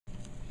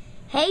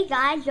Hey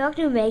guys,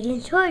 welcome to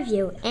Reagan's Toy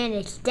Review, and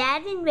it's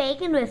Dad and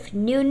Reagan with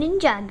new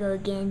Ninjago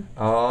again.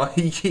 Oh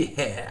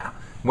yeah!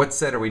 What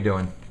set are we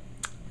doing?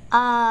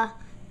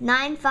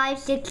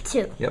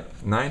 9562. Yep,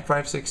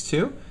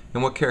 9562.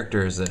 And what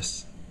character is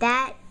this?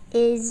 That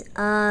is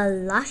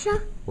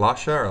Lasha?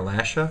 Lasha or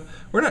Lasha?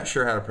 We're not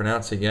sure how to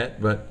pronounce it yet,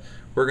 but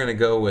we're gonna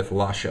go with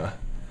Lasha.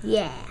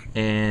 Yeah.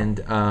 And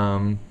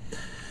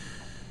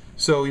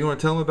so you want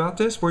to tell them about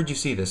this? Where'd you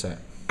see this at?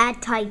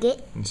 At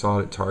Target. We saw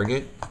it at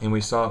Target, and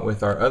we saw it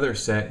with our other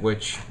set,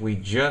 which we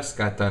just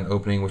got done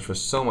opening, which was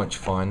so much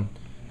fun.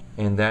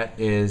 And that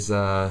is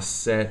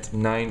set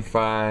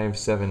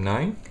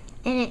 9579.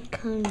 And it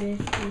comes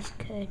with these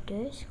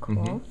characters.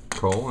 Cool.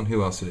 Cool. And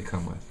who else did it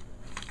come with?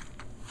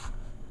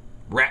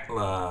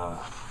 Rattler.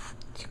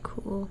 It's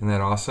cool. Isn't that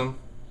awesome?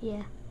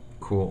 Yeah.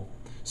 Cool.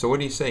 So what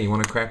do you say? You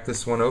want to crack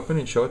this one open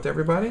and show it to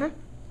everybody? Huh?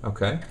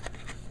 Okay.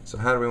 So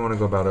how do we want to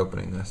go about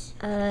opening this?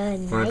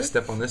 Knife. Want to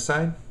step on this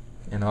side?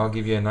 And I'll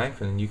give you a knife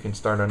and you can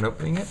start on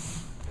opening it.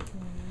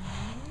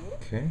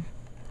 Okay.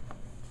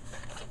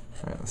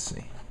 Alright, let's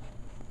see.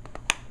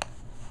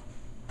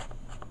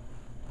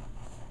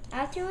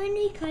 After when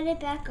we cut it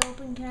back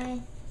open,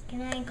 can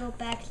I go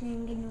back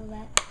and get all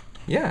that?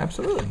 Yeah,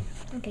 absolutely.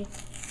 Okay.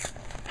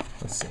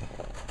 Let's see.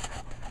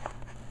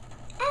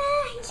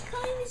 Ah, he's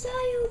cutting his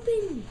eye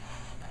open.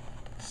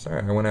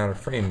 Sorry, I went out of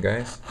frame,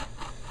 guys.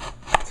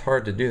 It's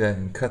hard to do that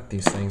and cut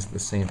these things at the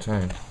same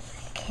time.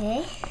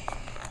 Okay.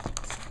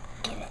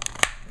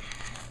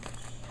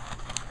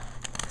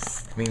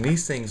 I mean,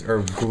 these things are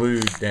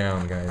glued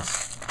down,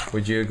 guys.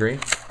 Would you agree?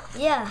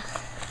 Yeah,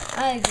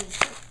 I agree.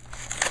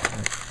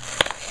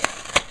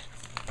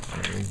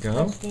 There we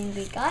go. First thing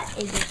we got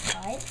is a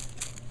card.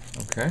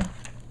 Okay.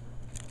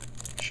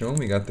 Show them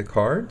we got the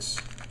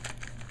cards.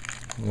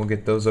 We'll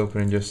get those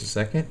open in just a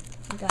second.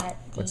 We got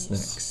What's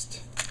these.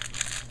 next?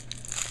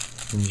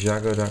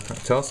 Ninjago.com.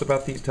 Tell us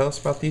about these. Tell us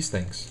about these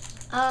things.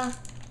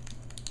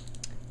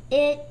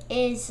 It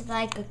is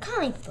like a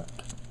comic book.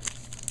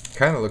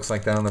 Kind of looks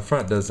like that on the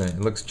front, doesn't it?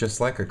 It looks just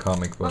like a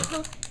comic book.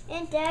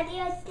 And Daddy,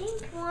 I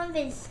think one of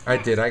his. I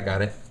did. I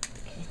got it.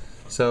 Okay.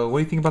 So, what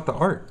do you think about the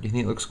art? Do you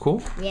think it looks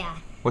cool? Yeah.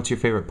 What's your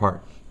favorite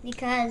part?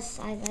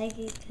 Because I like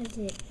it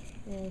because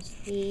there's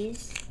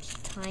these. It's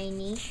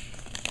tiny.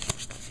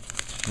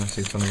 Want to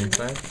see what's on the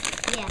inside?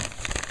 Yeah.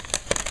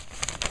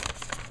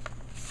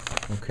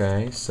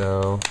 Okay,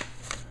 so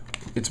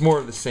it's more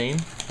of the same.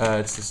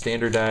 It's the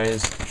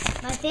standardized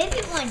My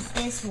favorite one's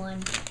this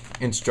one.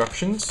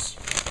 instructions.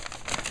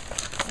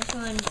 This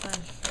one's fun.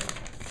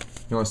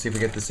 You want to see if we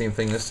get the same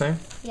thing this time?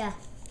 Yeah.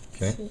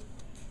 Okay. See.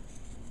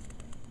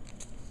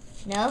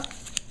 No,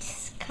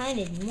 it's kind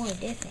of more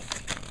different.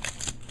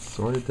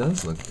 Sort of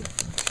does look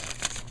different.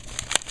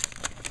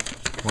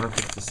 I wonder if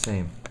it's the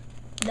same.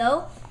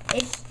 No,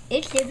 it's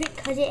different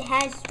because it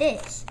has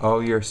this. Oh,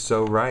 you're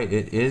so right.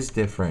 It is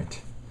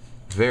different.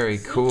 Very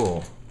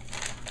cool.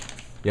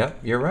 Yep,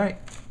 you're right.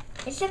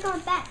 It's like on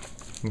the back.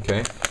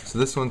 Okay, so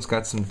this one's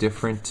got some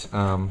different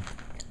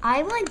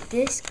I want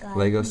this guy.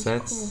 Lego He's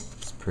sets. cool.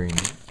 It's pretty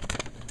neat.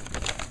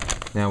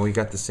 Now we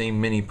got the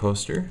same mini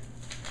poster.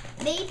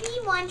 Maybe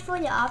one for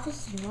the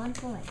office and one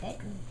for my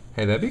bedroom.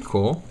 Hey, that'd be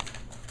cool.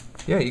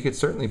 Yeah, you could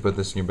certainly put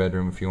this in your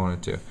bedroom if you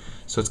wanted to.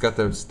 So it's got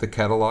the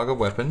catalog of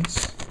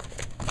weapons,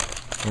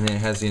 and then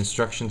it has the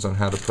instructions on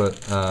how to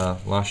put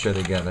Lasha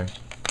together,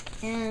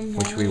 And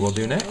which we will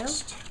do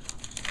next.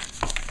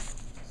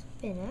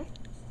 Spinner.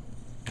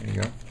 There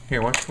you go.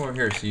 Here, why don't you come over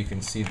here so you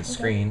can see the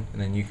screen, and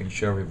then you can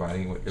show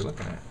everybody what you're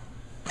looking at.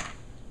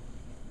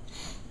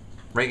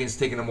 Reagan's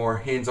taking a more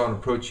hands-on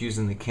approach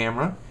using the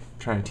camera,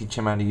 trying to teach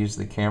him how to use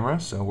the camera,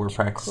 so we're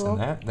practicing Cool.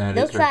 that. That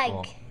Looks is very like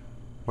cool.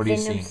 What do you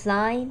see?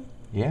 slime.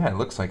 Yeah, it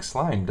looks like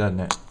slime, doesn't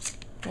it?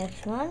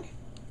 Next one.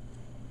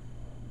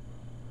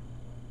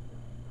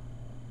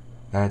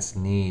 That's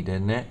neat,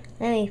 isn't it?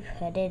 Let me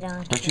put it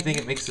on. Don't you think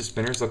it makes the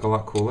spinners look a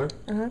lot cooler?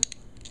 Uh-huh.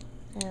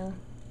 No.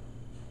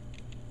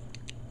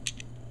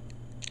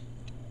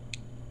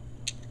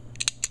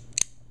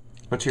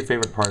 What's your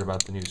favorite part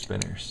about the new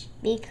spinners?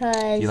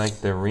 Because Do you like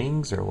the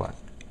rings or what?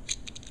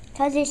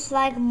 it's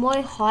like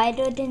more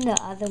harder than the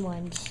other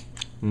ones.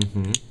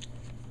 Mm-hmm.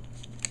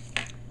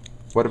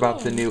 What about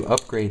the new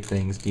upgrade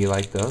things? Do you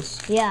like those?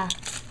 Yeah.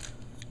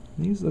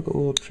 These look a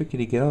little tricky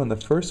to get on. The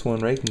first one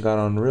Reagan got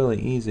on really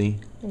easy.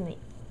 Let me.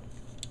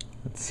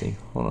 Let's see.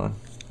 Hold on.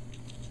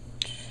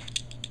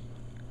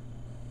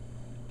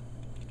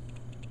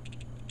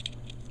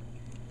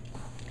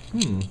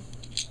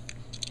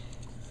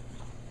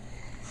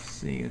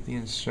 See what the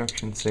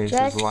instructions say. It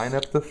says line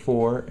up the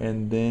 4,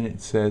 and then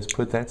it says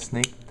put that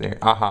snake there.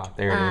 Aha,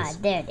 there it is.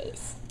 There it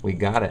is. We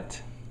got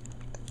it.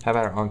 How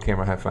about our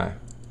on-camera high five?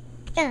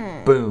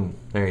 Boom.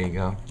 There you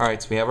go. All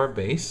right, so we have our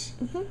base.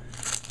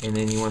 And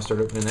then you want to start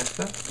opening that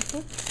stuff?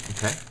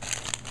 Okay.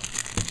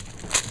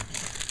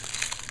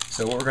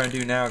 So what we're going to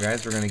do now,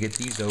 guys, we're going to get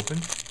these open.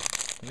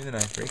 Give me the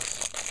knife, Rex.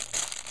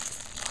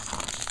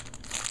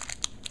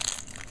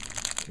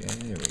 Okay,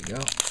 there we go.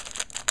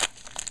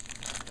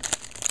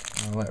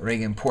 I'll let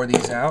Reagan pour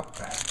these out.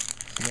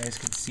 You guys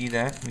can see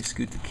that. Let me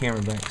scoot the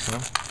camera back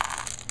some.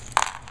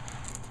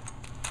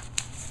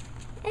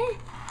 There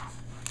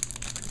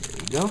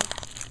you go.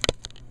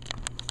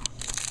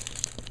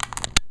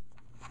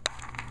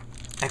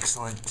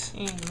 Excellent.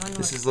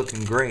 This is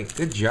looking great.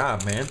 Good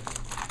job, man.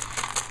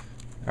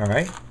 All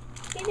right.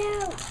 Get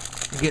out.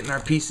 Getting our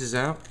pieces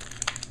out.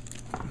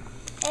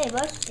 Hey,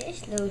 what's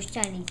this little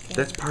shiny thing?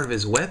 That's part of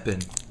his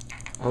weapon.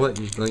 I'll let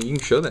you. You can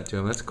show that to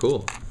him. That's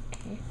cool.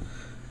 Okay.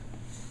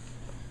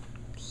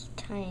 This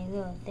tiny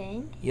little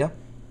thing. Yep.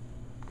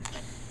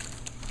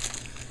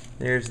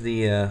 There's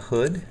the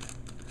hood.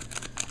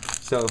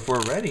 So if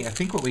we're ready, I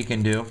think what we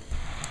can do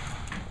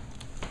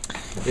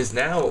is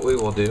now what we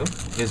will do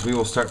is we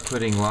will start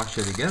putting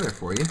Lasha together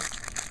for you.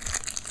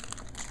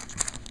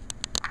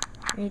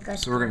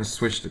 So we're going to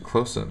switch to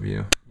close-up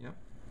view. Yep.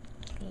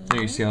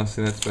 There you see how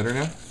that's better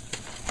now?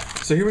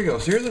 So here we go.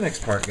 So here's the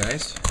next part,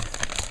 guys.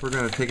 We're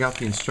going to take out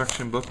the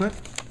instruction booklet.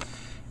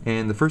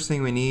 And the first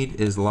thing we need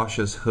is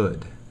Lasha's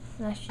hood.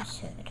 Lasha's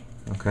hood.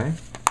 Okay.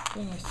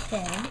 Then his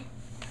head.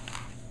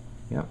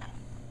 Yep.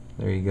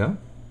 There you go.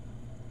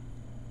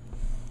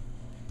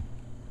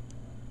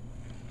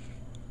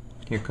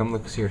 Here, come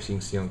look here so you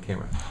can see on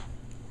camera.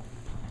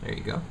 There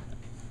you go.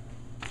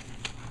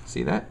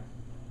 See that?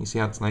 You see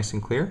how it's nice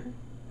and clear?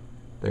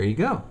 There you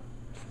go.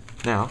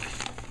 Now,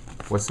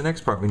 what's the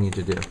next part we need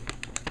to do?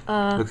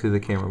 Look through the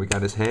camera. We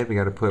got his head. We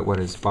got to put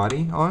his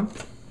body on.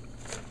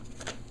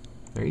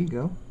 There you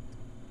go.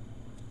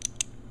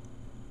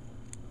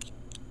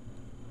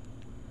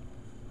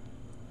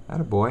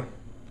 Attaboy.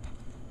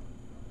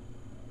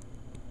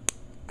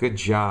 Good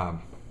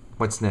job.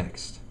 What's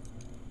next?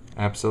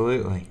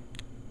 Absolutely.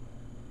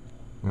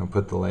 I'm going to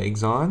put the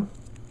legs on.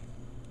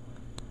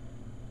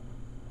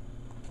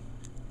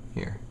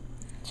 Here.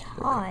 It's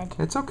hard.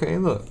 It's okay,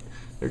 look.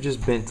 They're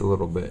just bent a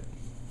little bit.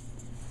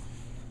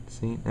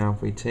 See, now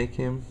if we take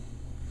him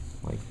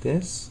like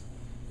this,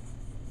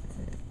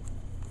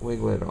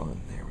 wiggle it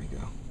on. There we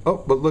go.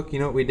 Oh, but look, you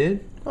know what we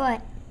did?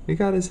 What? We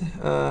got his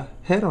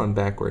head on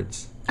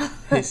backwards.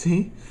 You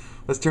see?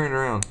 Let's turn it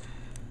around.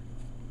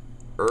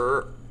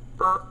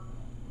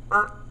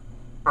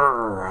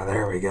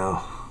 There we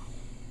go.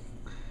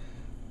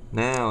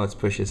 Now let's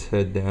push his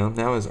head down.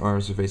 Now his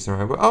arms are facing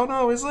around. Oh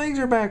no, his legs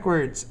are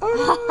backwards.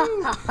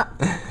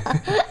 Oh.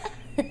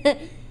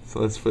 So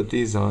let's put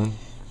these on.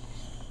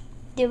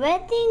 The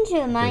red things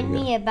remind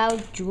me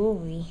about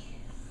jewelry.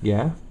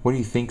 Yeah? What do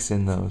you think's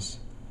in those?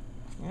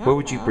 What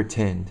would you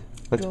pretend?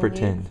 Let's Jewelry.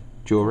 pretend.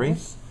 Jewelry?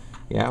 Yes.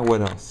 Yeah,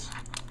 what else?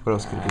 What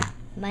else could it be?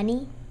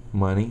 Money.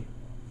 Money?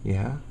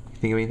 Yeah? You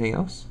think of anything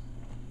else?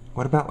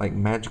 What about like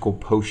magical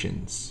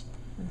potions?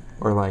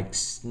 Or like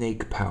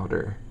snake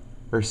powder?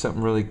 Or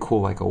something really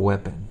cool like a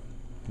weapon?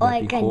 Would Or that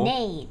a be cool?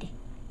 grenade.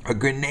 A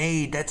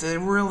grenade! That's a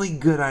really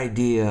good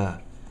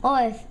idea!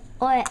 Or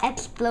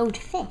explode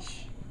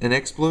fish. An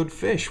explode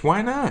fish.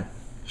 Why not?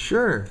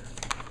 Sure.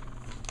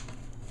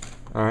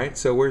 Alright,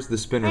 so where's the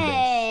spinner base?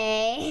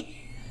 Hey.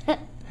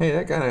 Hey,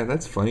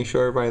 that's funny. Show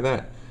everybody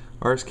that.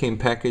 Ours came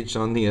packaged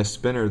on the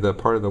spinner, the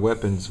part of the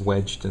weapon's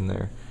wedged in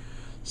there.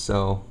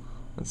 So,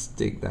 let's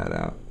dig that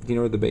out. Do you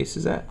know where the base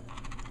is at?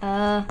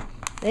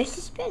 Where's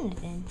the spinner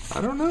then? I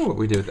don't know what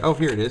we did. Oh,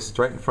 here it is. It's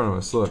right in front of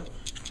us. Look.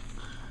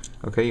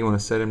 Okay, you want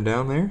to set him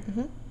down there?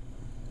 Mm-hmm.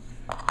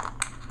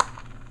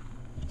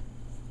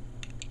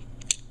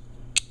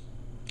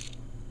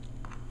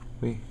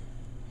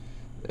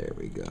 There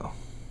we go.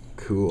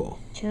 Cool.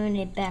 Turn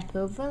it back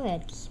over.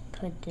 Let's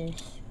put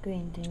this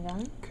green thing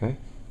on. Okay.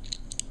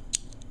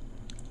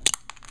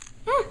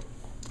 Ah!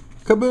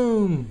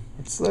 Kaboom!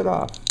 It slid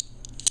off.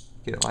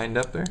 Get it lined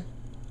up there.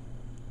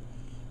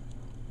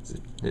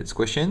 Did it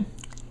squish in?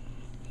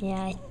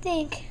 Yeah, I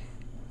think.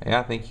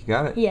 Yeah, I think you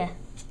got it. Yeah.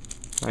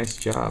 Nice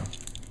job.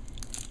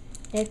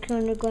 That's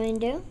what we're going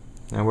to do?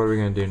 Now what are we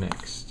going to do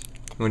next?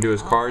 You want to do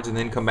his cards and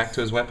then come back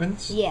to his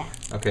weapons? Yeah.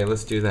 Okay,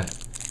 let's do that.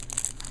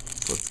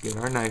 So let's get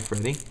our knife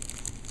ready.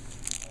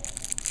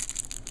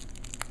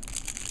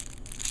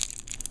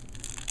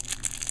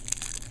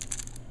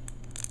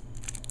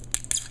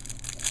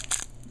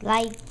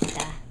 Like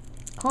the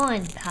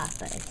corn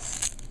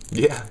coppers.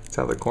 Yeah, that's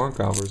how the corn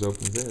cobbers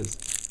opens his.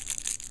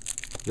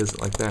 Does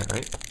it like that,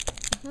 right?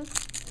 Mm-hmm.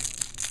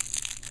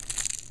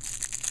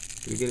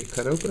 Did we get it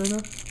cut open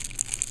enough?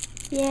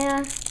 Yeah,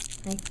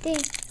 I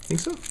think. Think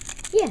so?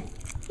 Yeah,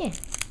 yeah,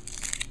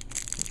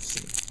 Let's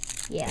see.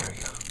 yeah. There we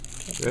go.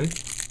 Ready?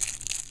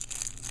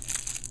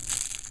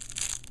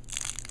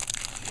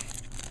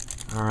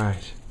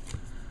 Alright.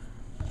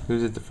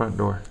 Who's at the front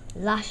door?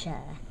 Lasha.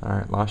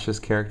 Alright, Lasha's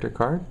character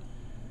card.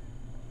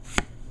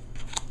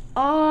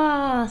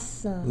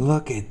 Awesome.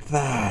 Look at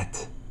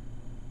that!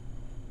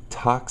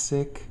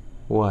 Toxic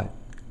what?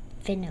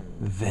 Venom.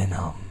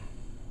 Venom.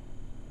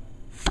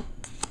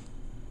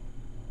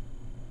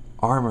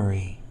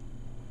 Armory.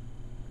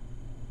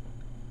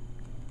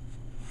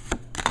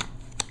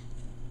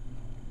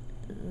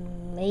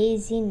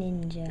 Lazy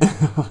ninja.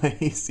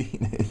 Lazy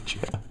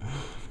ninja.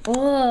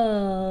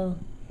 Oh.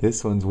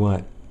 This one's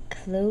what?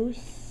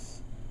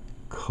 Close.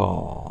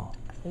 Call.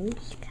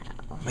 Close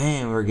call.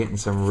 Man, we're getting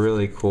some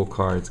really cool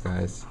cards,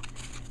 guys.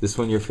 This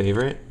one your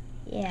favorite?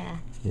 Yeah.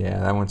 Yeah,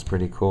 that one's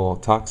pretty cool.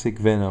 Toxic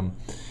Venom.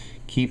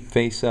 Keep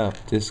face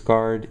up.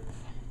 Discard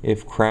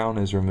if crown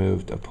is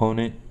removed.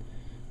 Opponent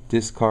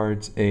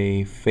discards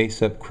a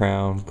face up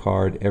crown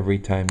card every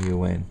time you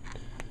win.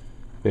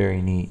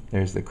 Very neat.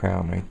 There's the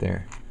crown right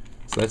there.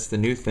 So that's the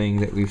new thing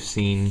that we've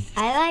seen.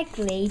 I like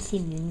Lazy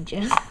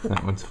Ninja.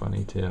 That one's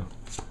funny too.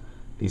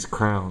 These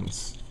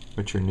crowns,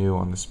 which are new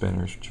on the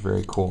spinners, which are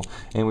very cool.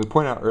 And we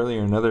pointed out earlier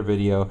in another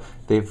video,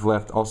 they've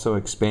left also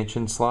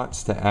expansion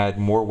slots to add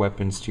more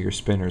weapons to your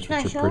spinners,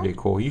 which are pretty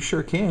cool. You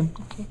sure can.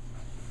 Okay.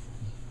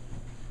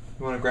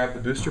 You want to grab the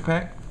booster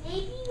pack?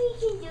 Maybe we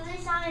can do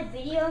this on a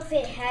video if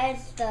it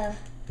has the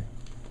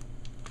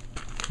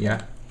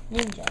ninja.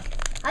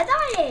 I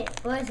thought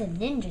it was a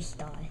ninja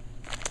star.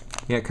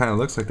 Yeah, it kind of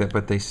looks like that,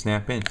 but they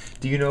snap in.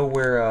 Do you know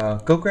where,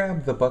 go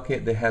grab the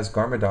bucket that has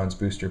Garmadon's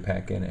booster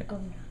pack in it. Oh,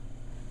 no.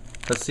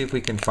 Let's see if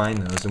we can find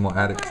those and we'll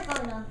add it.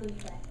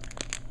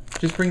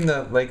 Just bring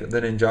the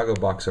Ninjago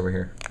box over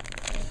here.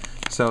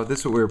 So this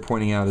is what we were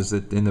pointing out, is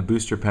that in the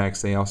booster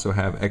packs they also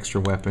have extra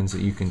weapons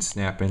that you can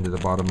snap into the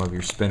bottom of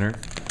your spinner,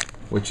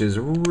 which is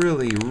a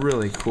really,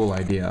 really cool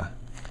idea.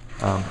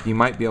 You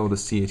might be able to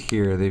see it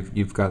here.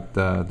 You've got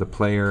the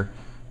player,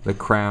 the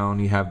crown,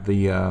 you have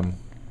the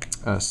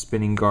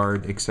spinning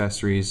guard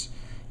accessories,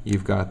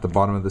 you've got the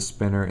bottom of the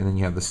spinner, and then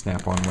you have the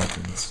snap-on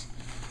weapons.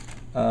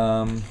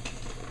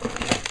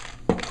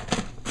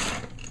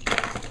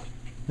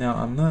 Now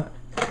I'm not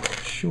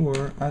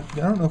sure. I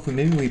don't know if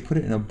maybe we put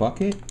it in a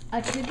bucket. A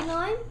chicken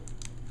arm?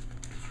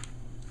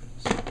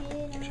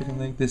 Chicken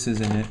leg. This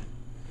isn't it.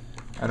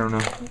 I don't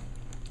know.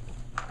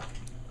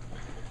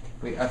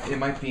 Wait, it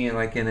might be in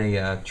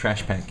a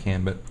trash pack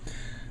can, but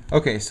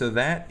okay. So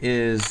that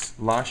is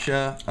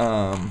Lasha.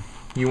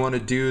 You want to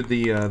do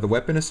the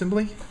weapon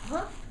assembly?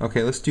 Uh-huh.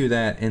 Okay, let's do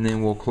that, and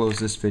then we'll close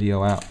this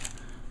video out.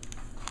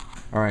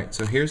 All right.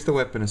 So here's the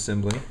weapon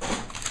assembly.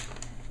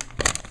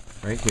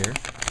 Right here.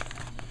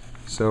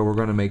 So we're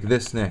going to make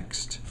this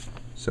next.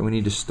 So we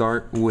need to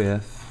start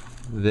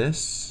with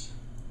this.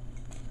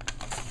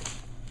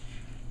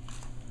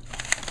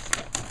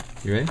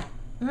 You ready?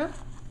 Uh-huh.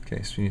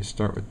 Okay, so we need to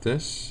start with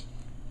this.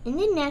 In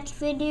the next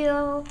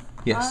video,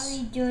 Yes. are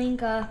we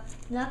doing a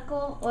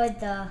knuckle or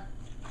the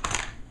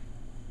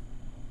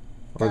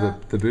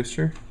the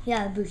booster?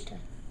 Yeah, the booster.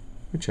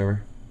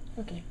 Whichever.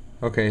 Okay.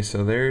 Okay,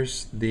 so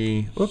there's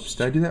the... Oops,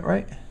 did I do that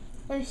right?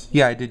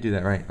 Yeah, I did do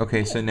that right.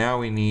 Okay, so now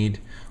we need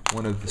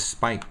one of the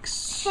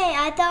spikes. Hey,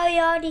 I thought we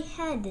already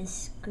had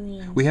this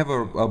green. We have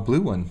a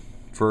blue one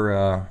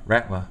for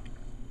Ratla.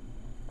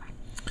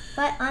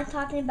 But I'm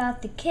talking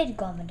about the kid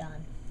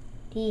Garmadon.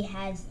 He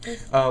has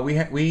this.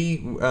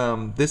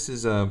 This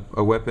is a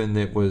weapon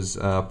that was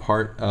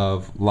part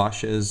of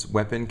Lasha's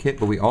weapon kit,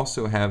 but we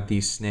also have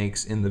these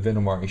snakes in the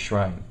Venomari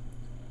Shrine.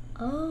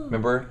 Oh.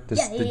 Remember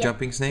the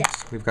jumping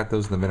snakes? Yeah. We've got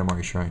those in the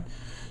Venomari Shrine.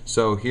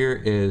 So here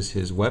is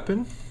his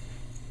weapon.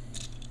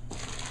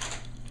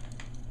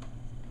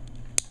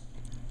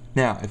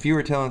 Now, if you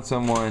were telling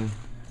someone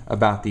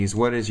about these,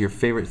 what is your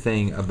favorite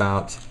thing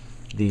about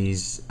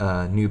these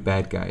new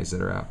bad guys that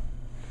are out?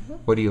 Mm-hmm.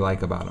 What do you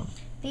like about them?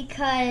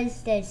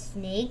 Because they're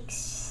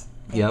snakes.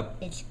 Yep.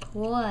 It's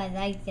cool. I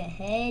like the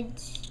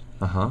heads.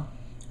 Uh-huh.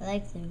 I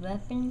like the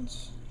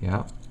weapons.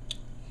 Yeah.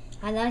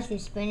 I like the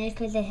spinners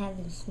because they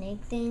have the snake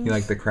things. You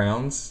like the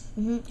crowns?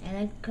 Mm-hmm. I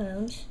like the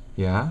crowns.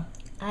 Yeah.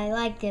 I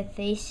like their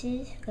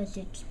faces because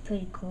it's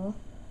pretty cool.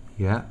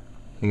 Yeah.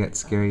 They got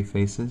scary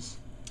faces.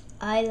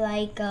 I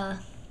like the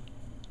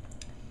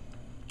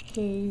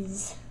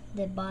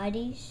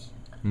bodies.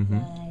 Mm-hmm.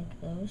 I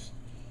like those.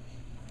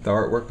 The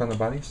artwork on the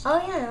bodies?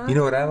 Oh yeah. You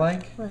know what I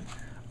like? What?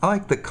 I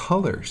like the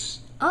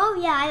colors. Oh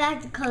yeah, I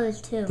like the colors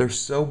too. They're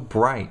so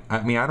bright. I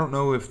mean, I don't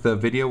know if the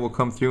video will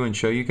come through and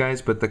show you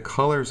guys, but the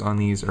colors on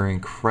these are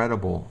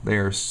incredible. They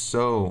are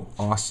so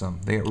awesome.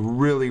 They are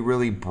really,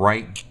 really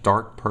bright,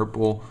 dark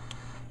purple,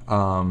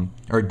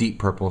 or deep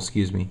purple,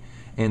 excuse me.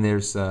 And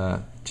there's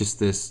just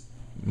this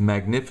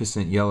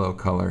magnificent yellow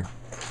color.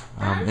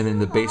 And then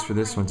the base for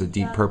this one's a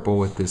deep purple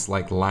with this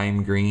like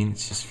lime green.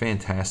 It's just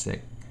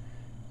fantastic.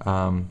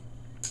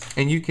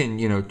 And you can,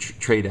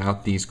 trade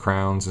out these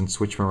crowns and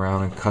switch them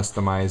around and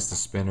customize the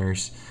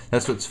spinners.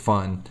 That's what's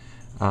fun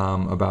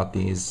about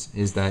these,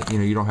 is that,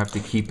 you don't have to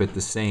keep it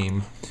the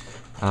same.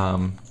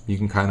 You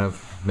can kind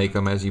of make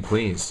them as you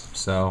please.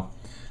 So,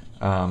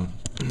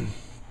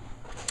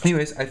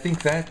 anyways, I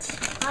think that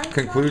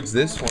concludes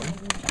this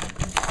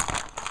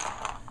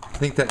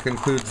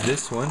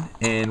one.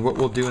 And what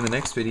we'll do in the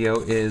next video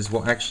is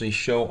we'll actually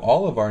show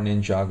all of our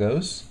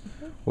Ninjagos.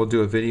 We'll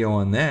do a video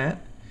on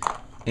that.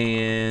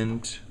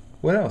 And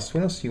what else?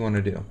 What else do you want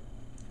to do?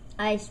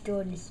 I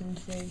stole the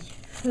Sensei.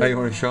 Oh, you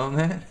want to show them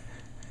that?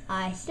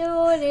 I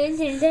stole the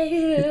Sensei.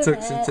 You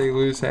took Sensei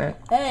Lou's hat?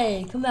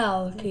 Hey, come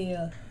out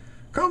here.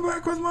 Come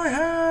back with my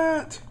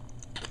hat!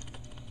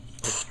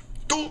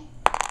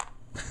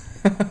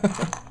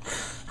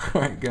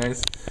 Alright,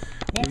 guys.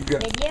 Next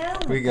video?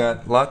 We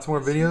got lots more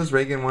videos.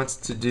 Reagan wants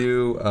to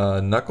do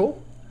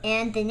Knuckle.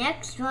 And the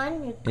next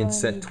one we're going in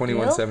set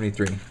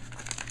 2173.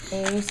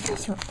 is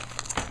this one.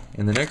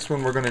 And the next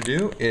one we're going to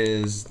do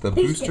is the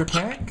booster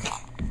pack.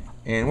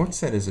 And what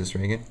set is this,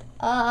 Reagan?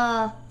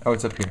 Oh,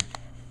 it's up here.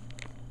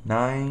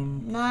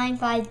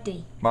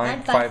 953.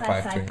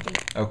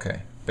 9553.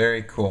 Okay,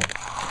 very cool.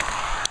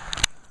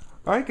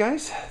 Alright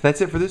guys, that's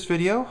it for this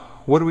video.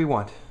 What do we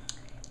want?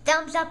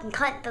 Thumbs up and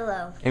comment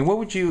below. And what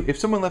would you, if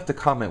someone left a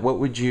comment, what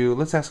would you,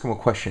 let's ask them a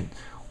question.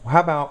 How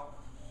about,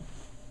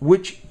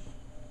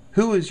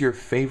 who is your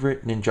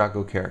favorite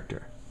Ninjago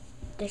character?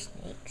 The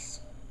snakes.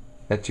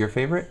 That's your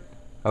favorite?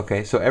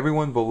 Okay, so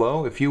everyone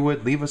below, if you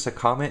would, leave us a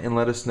comment and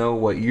let us know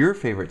what your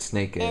favorite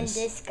snake is. And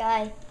this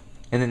guy.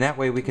 And then that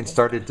way we can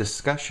start a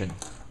discussion.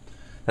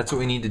 That's what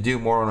we need to do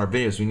more on our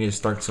videos. We need to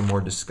start some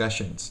more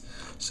discussions.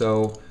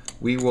 So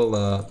we will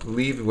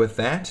leave with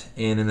that.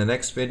 And in the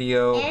next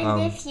video...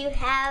 And if you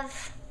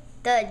have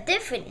the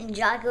different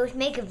Ninjagos,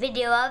 make a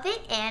video of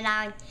it. And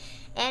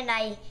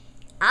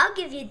I'll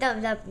give you a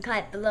thumbs up and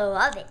comment below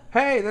of it.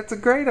 Hey, that's a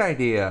great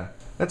idea.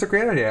 That's a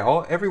great idea.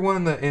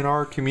 Everyone in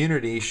our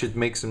community should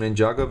make some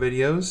Ninjago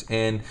videos,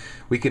 and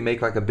we can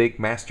make like a big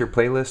master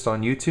playlist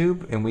on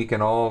YouTube, and we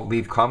can all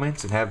leave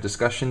comments and have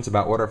discussions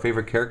about what our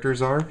favorite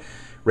characters are.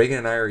 Reagan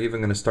and I are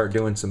even going to start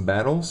doing some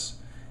battles,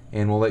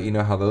 and we'll let you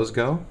know how those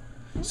go.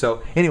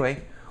 So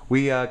anyway,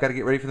 we got to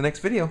get ready for the next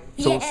video.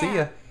 So we'll see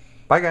ya.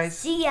 Bye guys.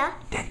 See ya.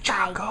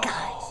 Ninjago. Bye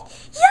guys.